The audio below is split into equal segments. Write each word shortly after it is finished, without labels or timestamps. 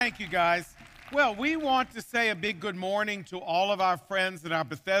Thank you, guys. Well, we want to say a big good morning to all of our friends at our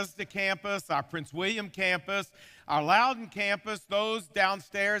Bethesda campus, our Prince William campus, our Loudoun campus, those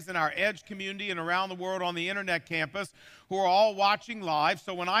downstairs in our Edge community and around the world on the internet campus who are all watching live.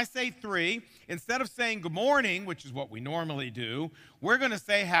 So when I say three, instead of saying good morning, which is what we normally do, we're going to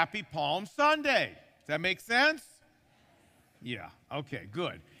say Happy Palm Sunday. Does that make sense? Yeah, okay,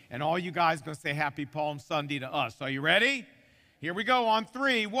 good. And all you guys are going to say Happy Palm Sunday to us. Are you ready? Here we go on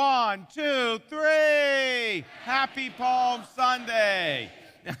three. 1, 2, 3. Happy Palm Sunday.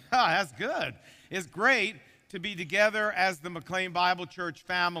 That's good. It's great to be together as the McLean Bible Church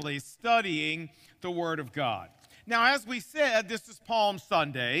family studying the Word of God. Now, as we said, this is Palm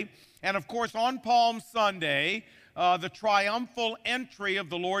Sunday. And of course, on Palm Sunday, the triumphal entry of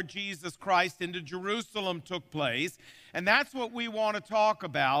the Lord Jesus Christ into Jerusalem took place. And that's what we want to talk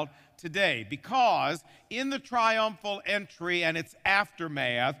about today, because in the triumphal entry and its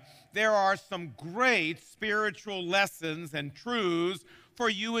aftermath, there are some great spiritual lessons and truths for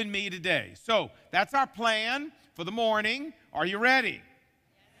you and me today. So that's our plan for the morning. Are you ready?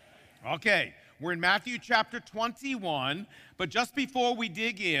 Okay, we're in Matthew chapter 21, but just before we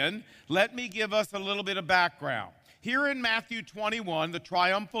dig in, let me give us a little bit of background. Here in Matthew 21, the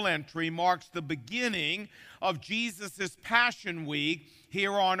triumphal entry marks the beginning of Jesus' Passion Week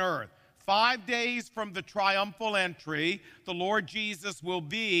here on earth. 5 days from the triumphal entry, the Lord Jesus will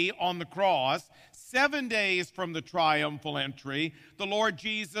be on the cross. 7 days from the triumphal entry, the Lord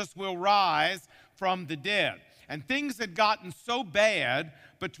Jesus will rise from the dead. And things had gotten so bad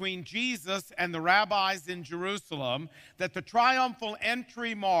between Jesus and the rabbis in Jerusalem that the triumphal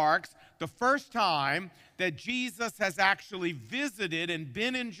entry marks the first time that Jesus has actually visited and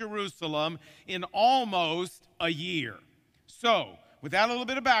been in Jerusalem in almost a year. So, with that little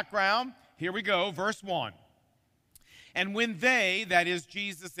bit of background, here we go, verse 1. And when they, that is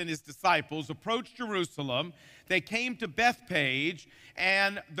Jesus and his disciples, approached Jerusalem, they came to Bethphage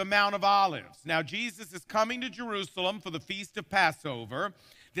and the Mount of Olives. Now, Jesus is coming to Jerusalem for the Feast of Passover.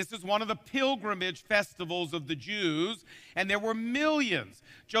 This is one of the pilgrimage festivals of the Jews, and there were millions.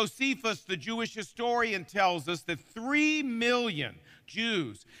 Josephus, the Jewish historian, tells us that 3 million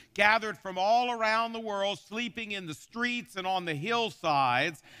Jews gathered from all around the world, sleeping in the streets and on the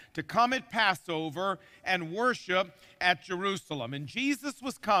hillsides, to come at Passover and worship at Jerusalem. And Jesus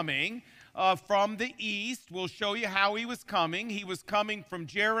was coming from the east. We'll show you how he was coming. He was coming from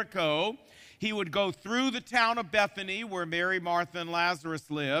Jericho. He would go through the town of Bethany, where Mary, Martha, and Lazarus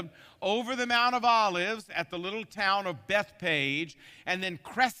lived, over the Mount of Olives at the little town of Bethphage, and then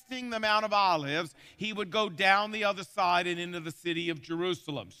cresting the Mount of Olives, he would go down the other side and into the city of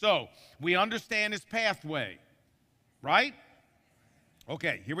Jerusalem. So we understand his pathway, right?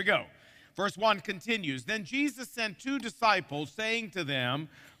 Okay, here we go. Verse 1 continues. Then Jesus sent 2 disciples, saying to them,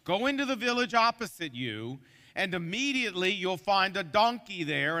 "Go into the village opposite you, and immediately you'll find a donkey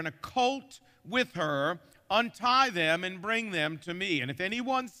there and a colt with her. Untie them and bring them to me. And if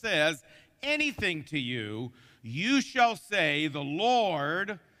anyone says anything to you, you shall say, 'The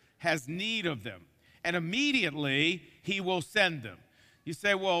Lord has need of them,' and immediately he will send them." You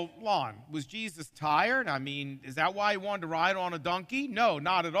say, well, Lon, was Jesus tired? I mean, is that why he wanted to ride on a donkey? No,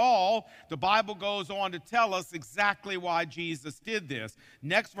 not at all. The Bible goes on to tell us exactly why Jesus did this.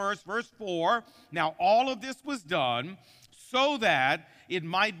 Next verse, verse 4. Now all of this was done so that it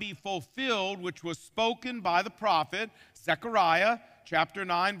might be fulfilled, which was spoken by the prophet Zechariah, chapter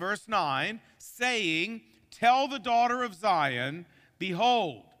 9, verse 9, saying, "Tell the daughter of Zion,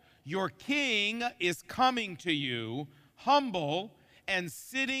 behold, your king is coming to you, humble and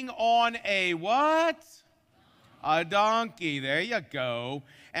sitting on a" what? A donkey. There you go.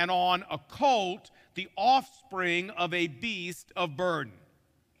 "And on a colt, the offspring of a beast of burden."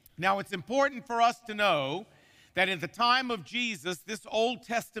 Now, it's important for us to know that at the time of Jesus, this Old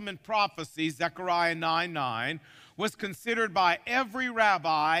Testament prophecy, Zechariah 9:9, was considered by every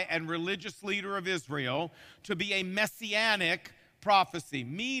rabbi and religious leader of Israel to be a messianic prophecy,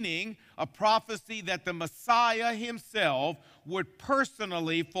 meaning a prophecy that the Messiah himself would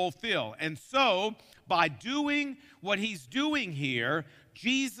personally fulfill. And so, by doing what he's doing here,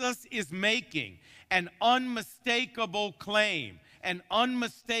 Jesus is making an unmistakable claim, an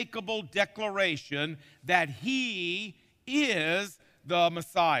unmistakable declaration that he is the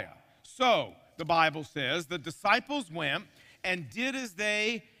Messiah. So, the Bible says, the disciples went and did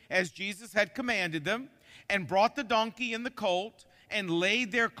as Jesus had commanded them, and brought the donkey and the colt, and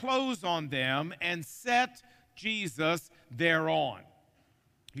laid their clothes on them, and set Jesus thereon.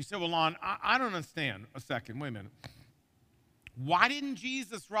 You say, well, Lon, I don't understand. A second, wait a minute. Why didn't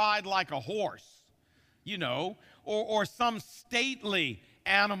Jesus ride like a horse, or some stately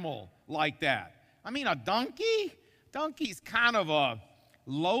animal like that. I mean, a donkey? Donkey's kind of a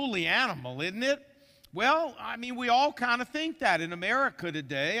lowly animal, isn't it? Well, I mean, we all kind of think that in America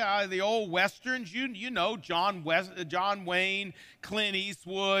today. The old Westerns, you know, John Wayne, Clint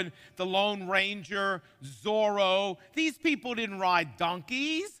Eastwood, The Lone Ranger, Zorro. These people didn't ride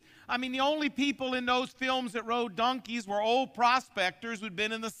donkeys. I mean, the only people in those films that rode donkeys were old prospectors who'd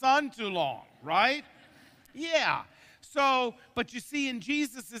been in the sun too long, right? Yeah. So, but you see, in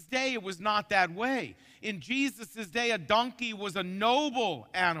Jesus' day, it was not that way. In Jesus' day, a donkey was a noble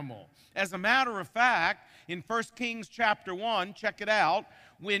animal. As a matter of fact, in 1 Kings chapter 1, check it out,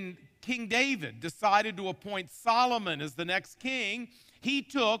 when King David decided to appoint Solomon as the next king,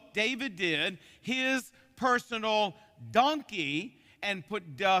 David did, his personal donkey and put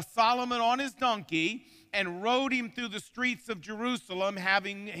Solomon on his donkey and rode him through the streets of Jerusalem,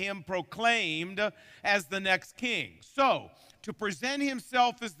 having him proclaimed as the next king. So, to present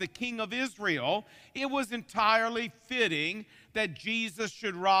himself as the king of Israel, it was entirely fitting that Jesus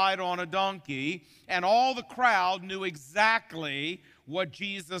should ride on a donkey, and all the crowd knew exactly what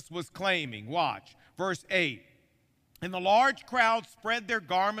Jesus was claiming. Watch, verse 8. And the large crowd spread their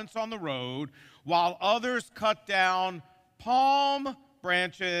garments on the road, while others cut down palm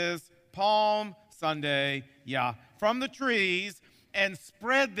branches, Palm Sunday, from the trees, and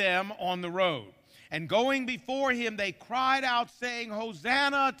spread them on the road. And going before him, they cried out, saying,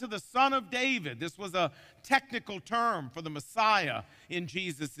 Hosanna to the Son of David. This was a technical term for the Messiah in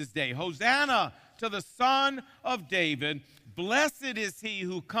Jesus' day. Hosanna to the Son of David. Blessed is he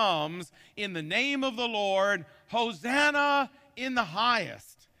who comes in the name of the Lord. Hosanna in the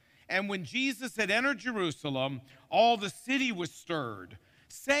highest. And when Jesus had entered Jerusalem, all the city was stirred,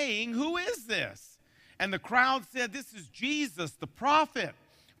 saying, Who is this? And the crowd said, This is Jesus, the prophet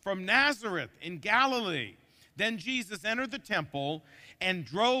from Nazareth in Galilee. Then Jesus entered the temple and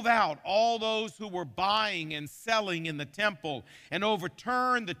drove out all those who were buying and selling in the temple, and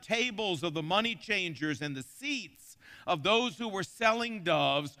overturned the tables of the money changers and the seats of those who were selling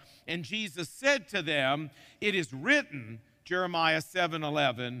doves. And Jesus said to them, It is written, Jeremiah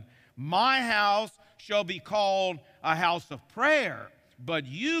 7:11, My house shall be called a house of prayer, but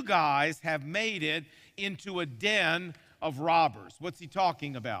you guys have made it into a den of robbers. What's he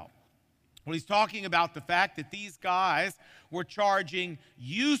talking about? Well, he's talking about the fact that these guys were charging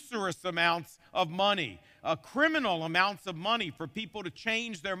usurious amounts of money, criminal amounts of money for people to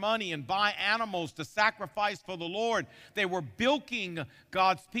change their money and buy animals to sacrifice for the Lord. They were bilking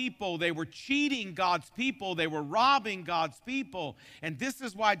God's people. They were cheating God's people. They were robbing God's people. And this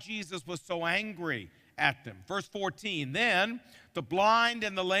is why Jesus was so angry at them. Verse 14, Then the blind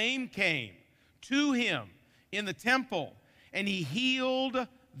and the lame came to him in the temple, and he healed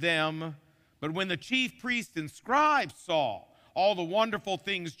them. But when the chief priests and scribes saw all the wonderful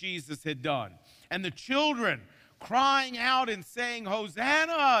things Jesus had done, and the children crying out and saying,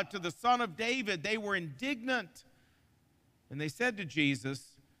 Hosanna to the Son of David, they were indignant. And they said to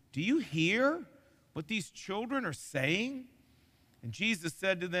Jesus, Do you hear what these children are saying? And Jesus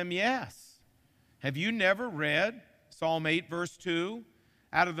said to them, Yes. Have you never read Psalm 8, verse 2?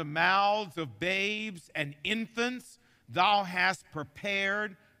 Out of the mouths of babes and infants, thou hast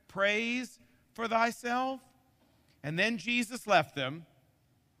prepared praise for thyself. And then Jesus left them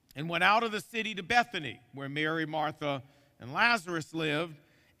and went out of the city to Bethany, where Mary, Martha, and Lazarus lived,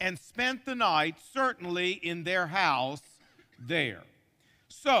 and spent the night, certainly in their house there.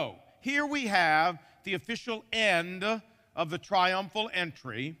 So, here we have the official end of the triumphal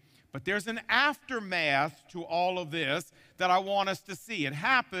entry. But there's an aftermath to all of this that I want us to see. It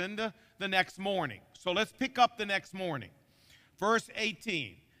happened the next morning. So let's pick up the next morning. Verse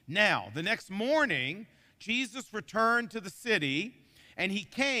 18. Now, the next morning, Jesus returned to the city, and he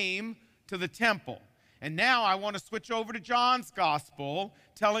came to the temple. And now I want to switch over to John's gospel,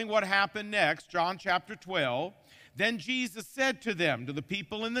 telling what happened next, John chapter 12. Then Jesus said to them, to the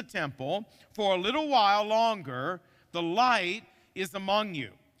people in the temple, For a little while longer, the light is among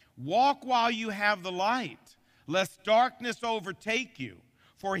you. Walk while you have the light, lest darkness overtake you.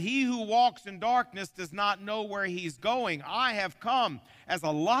 For he who walks in darkness does not know where he's going. I have come as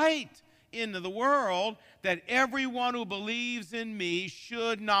a light into the world, that everyone who believes in me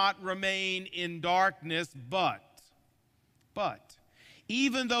should not remain in darkness. But,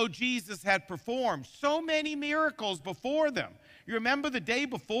 even though Jesus had performed so many miracles before them, you remember the day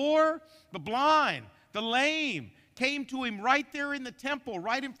before? The blind, the lame, came to him right there in the temple,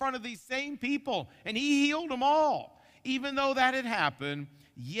 right in front of these same people, and he healed them all. Even though that had happened,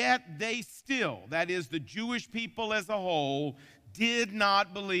 yet they still, that is the Jewish people as a whole, did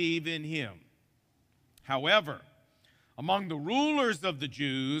not believe in him. However, Among the rulers of the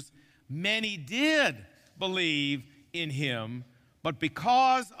Jews, many did believe in him, but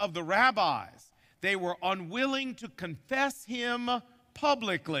because of the rabbis, they were unwilling to confess him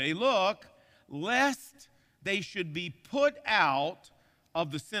publicly, look, lest they should be put out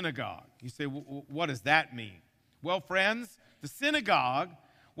of the synagogue. You say, what does that mean? Well, friends, the synagogue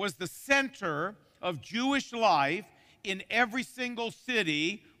was the center of Jewish life in every single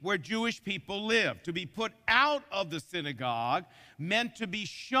city where Jewish people lived. To be put out of the synagogue meant to be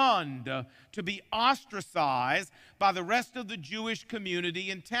shunned, to be ostracized by the rest of the Jewish community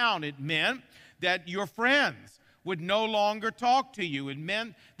in town. It meant that your friends would no longer talk to you. It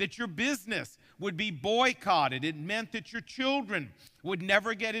meant that your business would be boycotted. It meant that your children would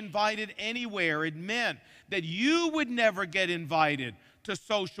never get invited anywhere. It meant that you would never get invited to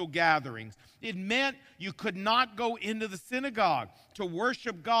social gatherings. It meant you could not go into the synagogue to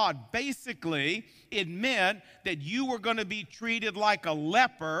worship God. Basically, it meant that you were going to be treated like a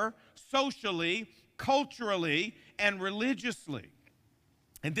leper socially, culturally, and religiously.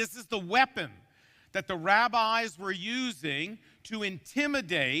 And this is the weapon that the rabbis were using to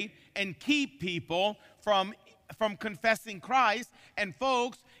intimidate and keep people from confessing Christ. And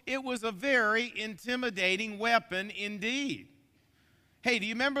folks, it was a very intimidating weapon indeed. Hey, do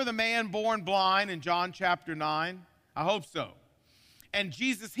you remember the man born blind in John chapter 9? I hope so. And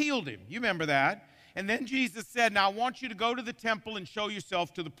Jesus healed him. You remember that. And then Jesus said, now I want you to go to the temple and show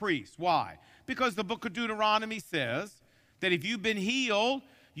yourself to the priest. Why? Because the book of Deuteronomy says that if you've been healed,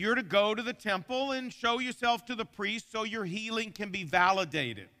 you're to go to the temple and show yourself to the priest so your healing can be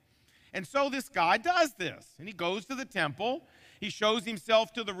validated. And so this guy does this. And he goes to the temple. He shows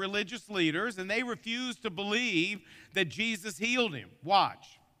himself to the religious leaders, and they refuse to believe that Jesus healed him.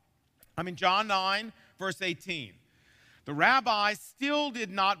 Watch. I'm in John 9, verse 18. The rabbis still did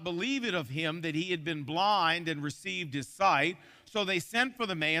not believe it of him that he had been blind and received his sight, so they sent for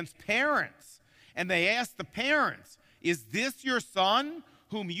the man's parents. And they asked the parents, is this your son,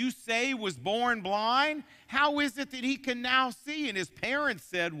 whom you say was born blind? How is it that he can now see? And his parents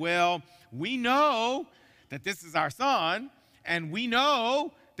said, well, we know that this is our son, and we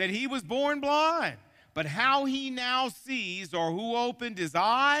know that he was born blind. But how he now sees or who opened his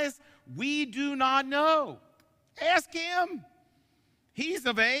eyes, we do not know. Ask him. He's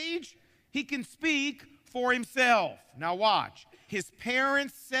of age. He can speak for himself. Now watch. His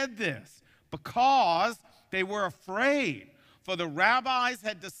parents said this because they were afraid. For the rabbis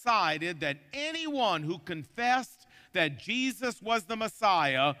had decided that anyone who confessed that Jesus was the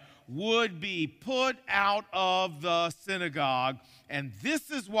Messiah would be put out of the synagogue. And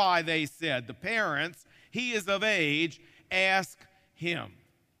this is why they said, the parents, he is of age, ask him.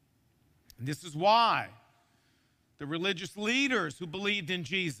 And this is why the religious leaders who believed in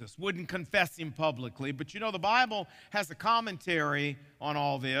Jesus wouldn't confess him publicly. But you know, the Bible has a commentary on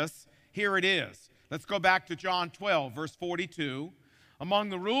all this. Here it is. Let's go back to John 12, verse 42. Among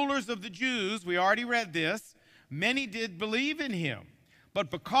the rulers of the Jews, we already read this, many did believe in him. But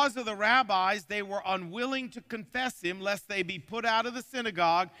because of the rabbis, they were unwilling to confess him, lest they be put out of the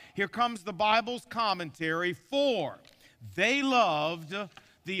synagogue. Here comes the Bible's commentary. For they loved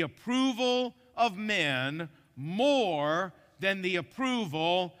the approval of men more than the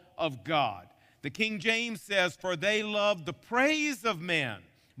approval of God. The King James says, for they loved the praise of men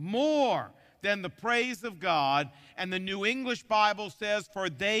more than the praise of God. And the New English Bible says, for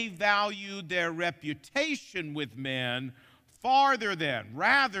they valued their reputation with men rather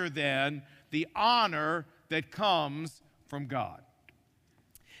than the honor that comes from God.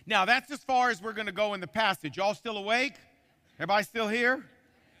 Now, that's as far as we're going to go in the passage. Y'all still awake? Everybody still here?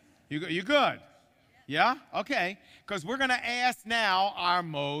 You good? Yeah? Okay. Because we're going to ask now our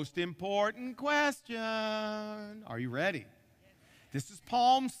most important question. Are you ready? This is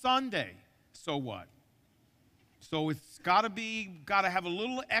Palm Sunday. So what? So it's got to have a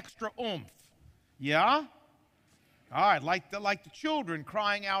little extra oomph. Yeah? All right, like the children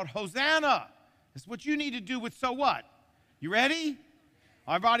crying out, Hosanna. That's what you need to do with so what? You ready?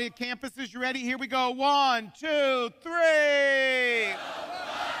 Everybody at campuses, you ready? Here we go. 1, 2, 3.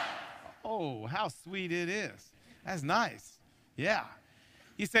 Oh, how sweet it is. That's nice. Yeah.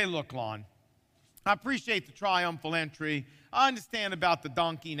 You say, look, Lon, I appreciate the triumphal entry. I understand about the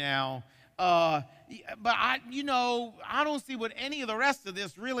donkey now. But I don't see what any of the rest of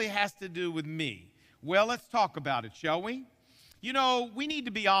this really has to do with me. Well, let's talk about it, shall we? You know, we need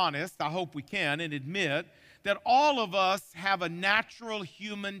to be honest, I hope we can, and admit that all of us have a natural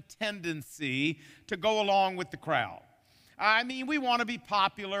human tendency to go along with the crowd. I mean, we want to be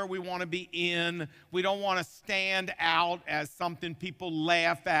popular. We want to be in. We don't want to stand out as something people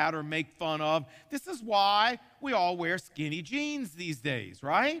laugh at or make fun of. This is why we all wear skinny jeans these days,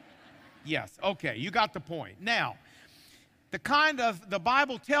 right? Yes, okay, you got the point. Now, the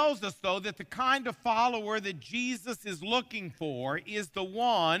Bible tells us, though, that the kind of follower that Jesus is looking for is the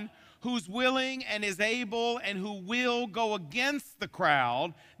one who's willing and is able and who will go against the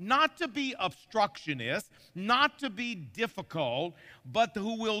crowd, not to be obstructionist, not to be difficult, but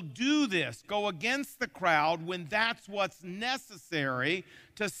who will do this, go against the crowd when that's what's necessary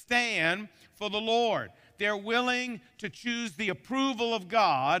to stand for the Lord. They're willing to choose the approval of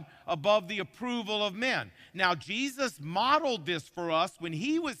God above the approval of men. Now, Jesus modeled this for us when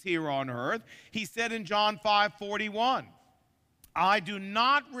he was here on earth. He said in John 5:41, I do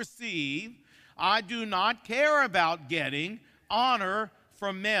not care about getting honor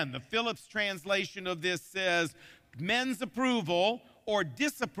from men. The Phillips translation of this says, men's approval or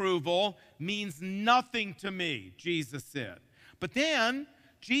disapproval means nothing to me, Jesus said. But then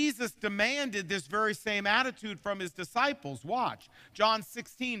Jesus demanded this very same attitude from his disciples. Watch. John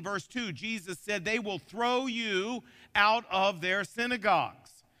 16, verse 2, Jesus said, they will throw you out of their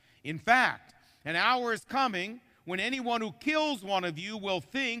synagogues. In fact, an hour is coming when anyone who kills one of you will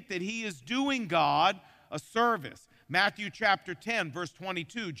think that he is doing God a service. Matthew chapter 10, verse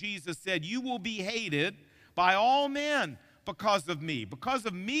 22, Jesus said, you will be hated by all men because of me. Because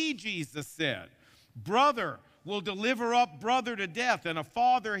of me, Jesus said, brother will deliver up brother to death, and a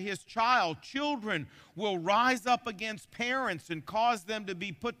father his child. Children will rise up against parents and cause them to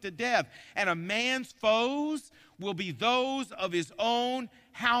be put to death. And a man's foes will be those of his own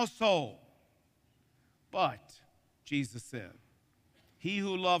household. But, Jesus said, he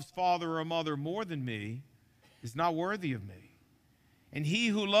who loves father or mother more than me is not worthy of me. And he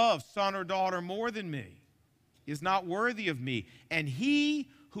who loves son or daughter more than me is not worthy of me. And he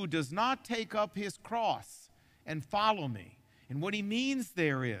who does not take up his cross and follow me. And what he means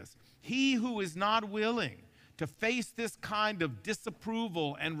there is, he who is not willing to face this kind of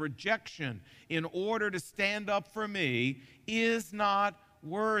disapproval and rejection in order to stand up for me is not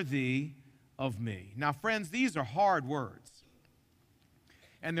worthy of me. Now, friends, these are hard words,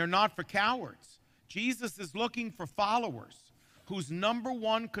 and they're not for cowards. Jesus is looking for followers whose number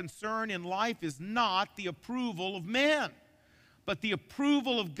one concern in life is not the approval of men, but the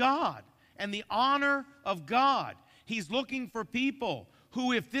approval of God and the honor of God. He's looking for people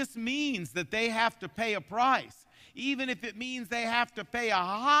who, if this means that they have to pay a price, even if it means they have to pay a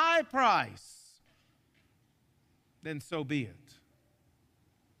high price, then so be it.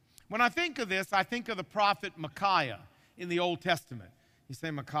 When I think of this, I think of the prophet Micaiah in the Old Testament. You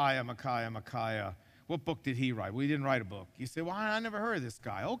say, Micaiah. What book did he write? Well, he didn't write a book. You say, well, I never heard of this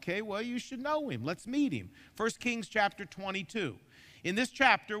guy. Okay, well, you should know him. Let's meet him. 1 Kings chapter 22. In this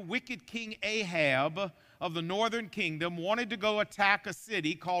chapter, wicked King Ahab of the northern kingdom wanted to go attack a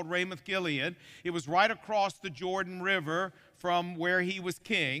city called Ramoth Gilead. It was right across the Jordan River from where he was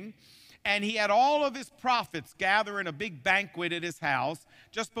king. And he had all of his prophets gather in a big banquet at his house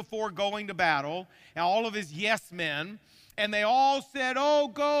just before going to battle, and all of his yes men. And they all said, oh,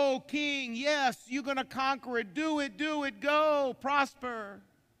 go, king, yes, you're going to conquer it, do it, go, prosper.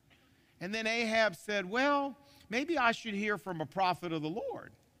 And then Ahab said, well, maybe I should hear from a prophet of the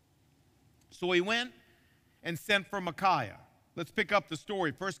Lord. So he went and sent for Micaiah. Let's pick up the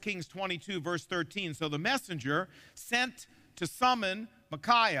story. 1 Kings 22, verse 13. So the messenger sent to summon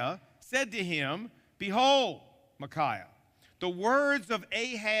Micaiah said to him, behold, Micaiah, the words of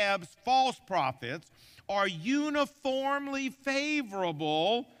Ahab's false prophets are uniformly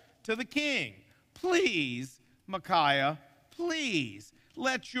favorable to the king. Please, Micaiah, please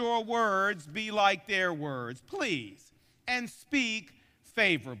let your words be like their words, please, and speak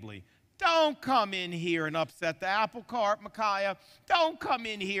favorably. Don't come in here and upset the apple cart, Micaiah. Don't come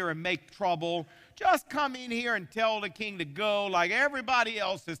in here and make trouble. Just come in here and tell the king to go like everybody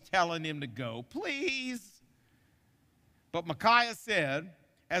else is telling him to go, please. But Micaiah said,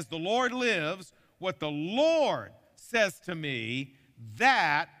 as the Lord lives, what the Lord says to me,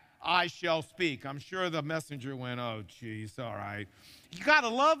 that I shall speak. I'm sure the messenger went, oh, geez, all right. You got to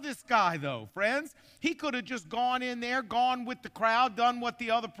love this guy, though, friends. He could have just gone in there, gone with the crowd, done what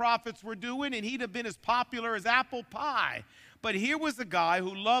the other prophets were doing, and he'd have been as popular as apple pie. But here was a guy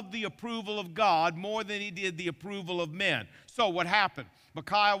who loved the approval of God more than he did the approval of men. So what happened?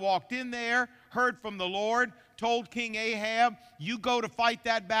 Micaiah walked in there, heard from the Lord, told King Ahab, you go to fight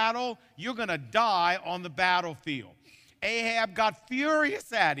that battle, you're going to die on the battlefield. Ahab got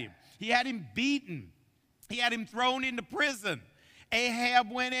furious at him. He had him beaten. He had him thrown into prison.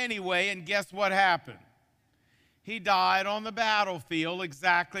 Ahab went anyway, and guess what happened? He died on the battlefield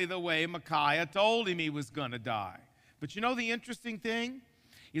exactly the way Micaiah told him he was going to die. But you know the interesting thing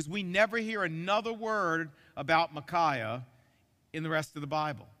is we never hear another word about Micaiah in the rest of the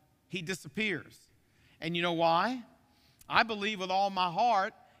Bible. He disappears. And you know why? I believe with all my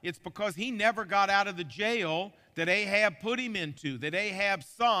heart it's because he never got out of the jail that Ahab put him into, that Ahab's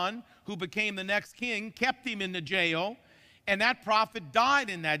son, who became the next king, kept him in the jail, and that prophet died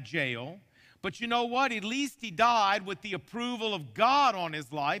in that jail. But you know what? At least he died with the approval of God on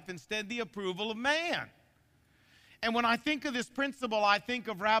his life instead of the approval of man. And when I think of this principle, I think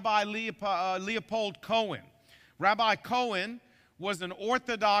of Rabbi Leopold Cohen. Rabbi Cohen was an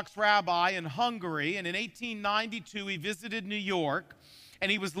Orthodox rabbi in Hungary, and in 1892 he visited New York,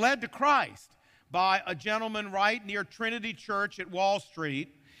 and he was led to Christ by a gentleman right near Trinity Church at Wall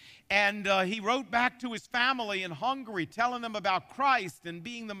Street. And he wrote back to his family in Hungary telling them about Christ and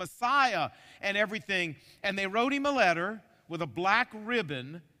being the Messiah and everything. And they wrote him a letter with a black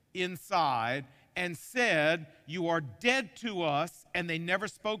ribbon inside and said, "You are dead to us," and they never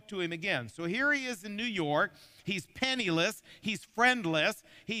spoke to him again. So here he is in New York. He's penniless, he's friendless,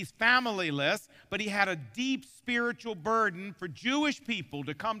 he's familyless, but he had a deep spiritual burden for Jewish people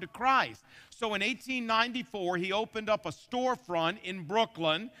to come to Christ. So in 1894, he opened up a storefront in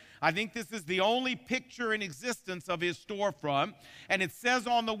Brooklyn. I think this is the only picture in existence of his storefront. And it says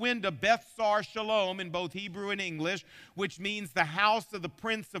on the window, Beth Sar Shalom, in both Hebrew and English, which means the house of the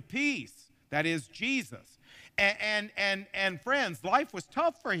Prince of Peace. That is Jesus. And friends, life was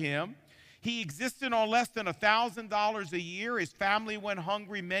tough for him. He existed on less than $1,000 a year. His family went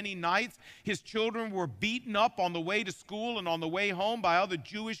hungry many nights. His children were beaten up on the way to school and on the way home by other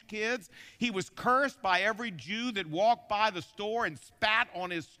Jewish kids. He was cursed by every Jew that walked by the store and spat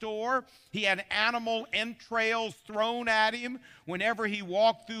on his store. He had animal entrails thrown at him whenever he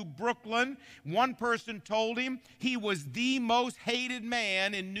walked through Brooklyn. One person told him he was the most hated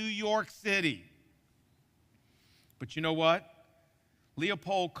man in New York City. But you know what?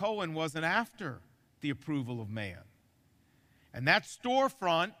 Leopold Cohen wasn't after the approval of man. And that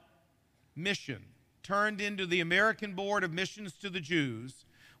storefront mission turned into the American Board of Missions to the Jews,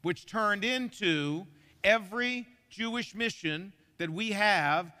 which turned into every Jewish mission that we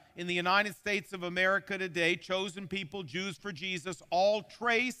have in the United States of America today. Chosen People, Jews for Jesus, all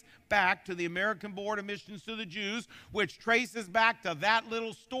trace back to the American Board of Missions to the Jews, which traces back to that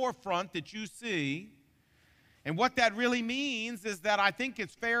little storefront that you see. And what that really means is that I think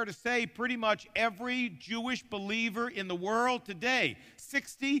it's fair to say pretty much every Jewish believer in the world today,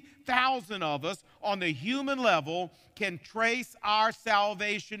 60,000 of us on the human level, can trace our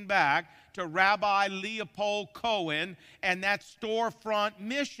salvation back to Rabbi Leopold Cohen and that storefront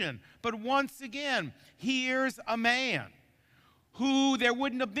mission. But once again, here's a man who there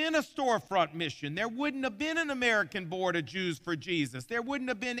wouldn't have been a storefront mission. There wouldn't have been an American Board of Jews for Jesus. There wouldn't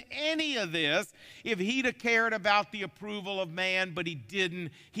have been any of this if he'd have cared about the approval of man, but he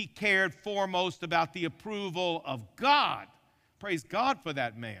didn't. He cared foremost about the approval of God. Praise God for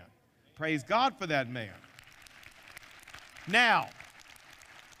that man. Praise God for that man. Now,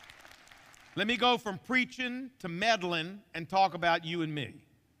 let me go from preaching to meddling and talk about you and me.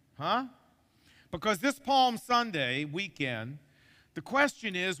 Huh? Because this Palm Sunday weekend, the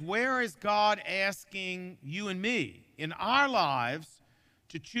question is, where is God asking you and me in our lives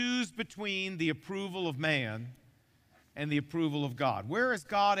to choose between the approval of man and the approval of God? Where is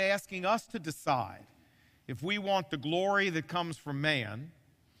God asking us to decide if we want the glory that comes from man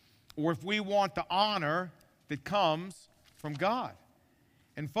or if we want the honor that comes from God?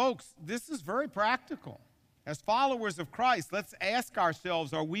 And folks, this is very practical. As followers of Christ, let's ask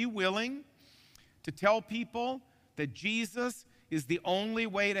ourselves, are we willing to tell people that Jesus is the only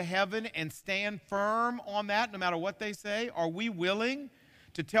way to heaven and stand firm on that no matter what they say? Are we willing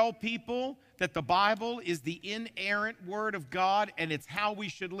to tell people that the Bible is the inerrant Word of God and it's how we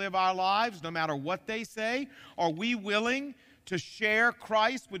should live our lives no matter what they say? Are we willing to share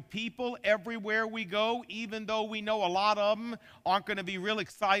Christ with people everywhere we go, even though we know a lot of them aren't going to be real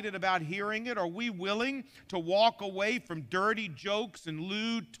excited about hearing it? Are we willing to walk away from dirty jokes and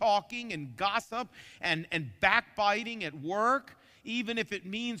lewd talking and gossip and backbiting at work, even if it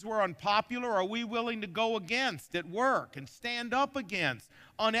means we're unpopular? Are we willing to go against at work and stand up against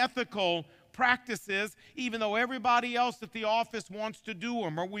unethical practices, even though everybody else at the office wants to do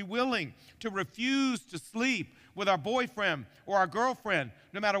them? Are we willing to refuse to sleep with our boyfriend or our girlfriend,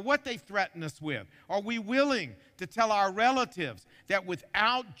 no matter what they threaten us with? Are we willing to tell our relatives that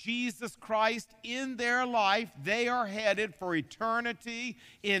without Jesus Christ in their life, they are headed for eternity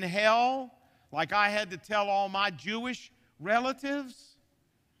in hell, like I had to tell all my Jewish relatives?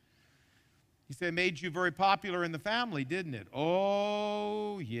 You say it made you very popular in the family, didn't it?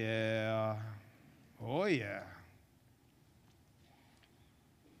 Oh, yeah. Oh, yeah.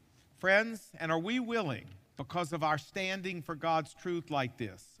 Friends, and are we willing, because of our standing for God's truth like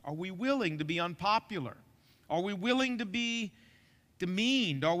this, are we willing to be unpopular? Are we willing to be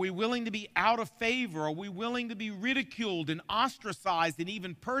demeaned? Are we willing to be out of favor? Are we willing to be ridiculed and ostracized and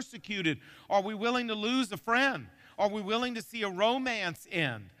even persecuted? Are we willing to lose a friend? Are we willing to see a romance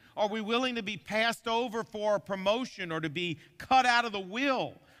end? Are we willing to be passed over for a promotion, or to be cut out of the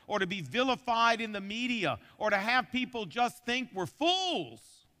will, or to be vilified in the media, or to have people just think we're fools?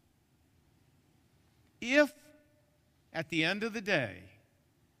 If, at the end of the day,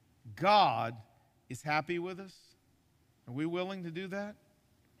 God is happy with us, are we willing to do that?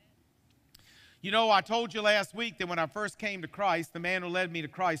 You know, I told you last week that when I first came to Christ, the man who led me to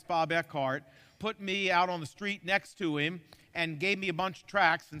Christ, Bob Eckhart, put me out on the street next to him and gave me a bunch of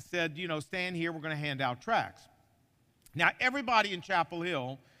tracts and said, you know, stand here, we're going to hand out tracts. Now, everybody in Chapel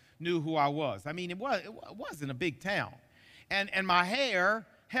Hill knew who I was. I mean, it wasn't a big town. And my hair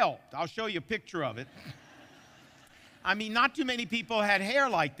helped. I'll show you a picture of it. I mean, not too many people had hair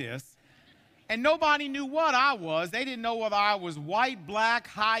like this. And nobody knew what I was. They didn't know whether I was white, black,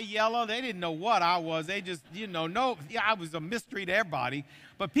 high yellow. They didn't know what I was. They just, I was a mystery to everybody.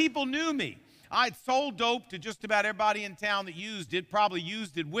 But people knew me. I'd sold dope to just about everybody in town that used it, probably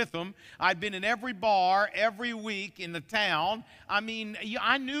used it with them. I'd been in every bar every week in the town. I mean,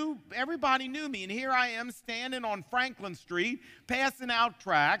 everybody knew me. And here I am standing on Franklin Street, passing out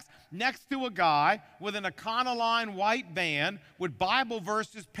tracts next to a guy with an Econoline white van with Bible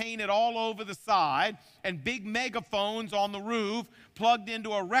verses painted all over the side and big megaphones on the roof plugged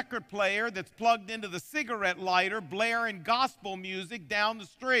into a record player that's plugged into the cigarette lighter, blaring gospel music down the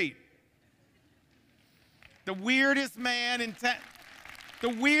street. The weirdest man in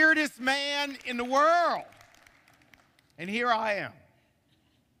the world. And here I am.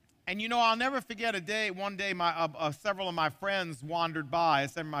 And you know, I'll never forget one day several of my friends wandered by,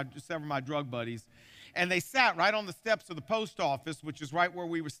 several of my drug buddies, and they sat right on the steps of the post office, which is right where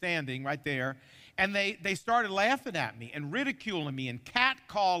we were standing, right there, and they started laughing at me and ridiculing me and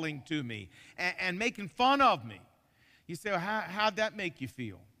catcalling to me and making fun of me. You say, well, how'd that make you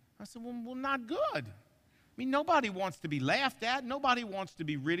feel? I said, well, not good. I mean, nobody wants to be laughed at. Nobody wants to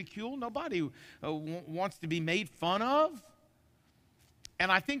be ridiculed. Nobody wants to be made fun of.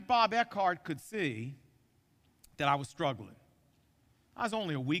 And I think Bob Eckhart could see that I was struggling. I was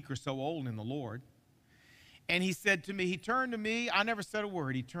only a week or so old in the Lord. And he said to me, he turned to me, I never said a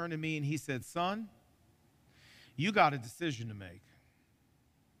word. He turned to me and he said, son, you got a decision to make.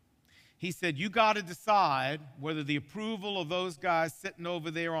 He said, you got to decide whether the approval of those guys sitting over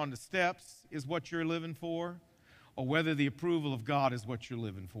there on the steps is what you're living for, or whether the approval of God is what you're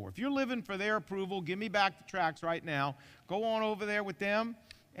living for. If you're living for their approval, give me back the tracts right now. Go on over there with them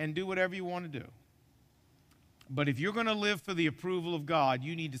and do whatever you want to do. But if you're going to live for the approval of God,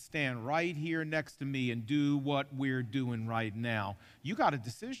 you need to stand right here next to me and do what we're doing right now. You got a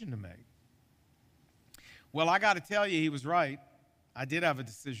decision to make. Well, I got to tell you, he was right. I did have a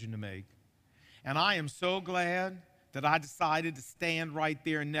decision to make. And I am so glad that I decided to stand right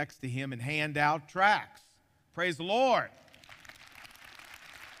there next to him and hand out tracts. Praise the Lord.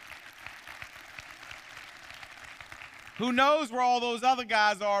 Who knows where all those other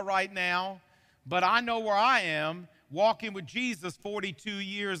guys are right now, but I know where I am, walking with Jesus 42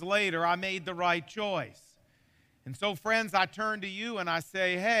 years later. I made the right choice. And so, friends, I turn to you and I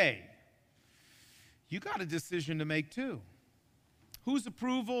say, hey, you got a decision to make too. Whose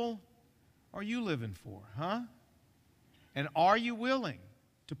approval are you living for, huh? And are you willing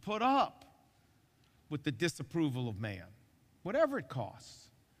to put up with the disapproval of man, whatever it costs,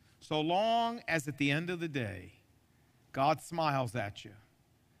 so long as at the end of the day, God smiles at you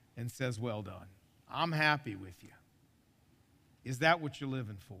and says, well done. I'm happy with you. Is that what you're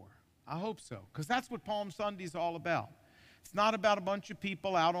living for? I hope so, because that's what Palm Sunday's all about. It's not about a bunch of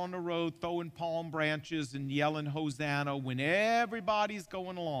people out on the road throwing palm branches and yelling Hosanna when everybody's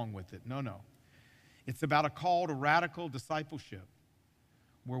going along with it. No, no. It's about a call to radical discipleship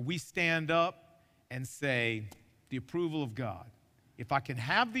where we stand up and say, the approval of God. If I can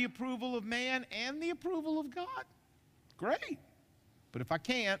have the approval of man and the approval of God, great. But if I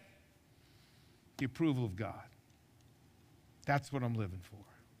can't, the approval of God. That's what I'm living for.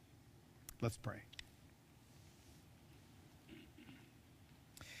 Let's pray.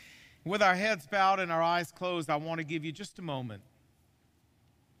 With our heads bowed and our eyes closed, I want to give you just a moment.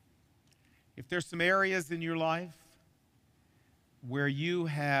 If there's some areas in your life where you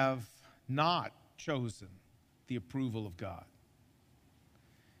have not chosen the approval of God,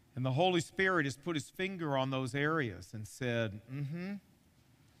 and And the Holy Spirit has put his finger on those areas and said,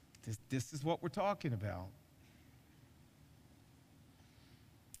 this is what we're talking about.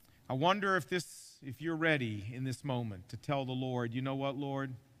 I wonder if you're ready in this moment to tell the Lord, you know what,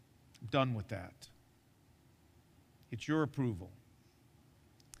 Lord? I'm done with that. It's your approval.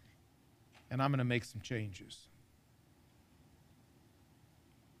 And I'm going to make some changes.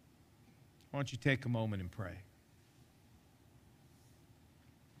 Why don't you take a moment and pray?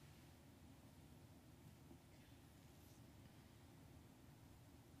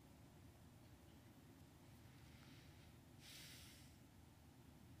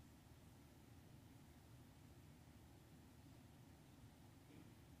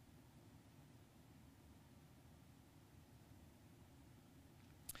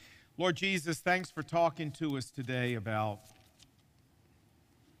 Lord Jesus, thanks for talking to us today about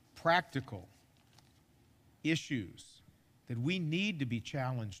practical issues that we need to be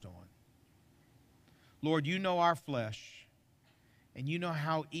challenged on. Lord, you know our flesh, and you know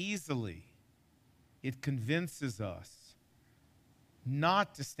how easily it convinces us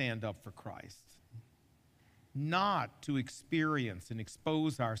not to stand up for Christ, not to experience and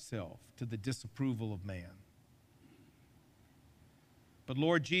expose ourselves to the disapproval of man. But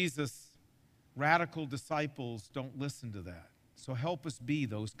Lord Jesus, radical disciples don't listen to that. So help us be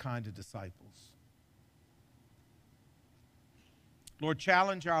those kind of disciples. Lord,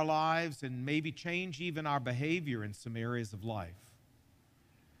 challenge our lives and maybe change even our behavior in some areas of life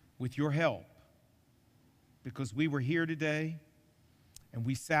with your help, because we were here today and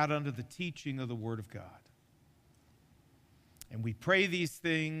we sat under the teaching of the Word of God. And we pray these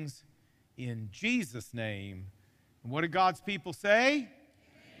things in Jesus' name. And what did God's people say?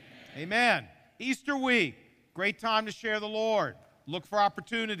 Amen. Amen. Easter week, great time to share the Lord. Look for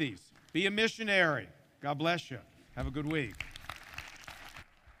opportunities. Be a missionary. God bless you. Have a good week.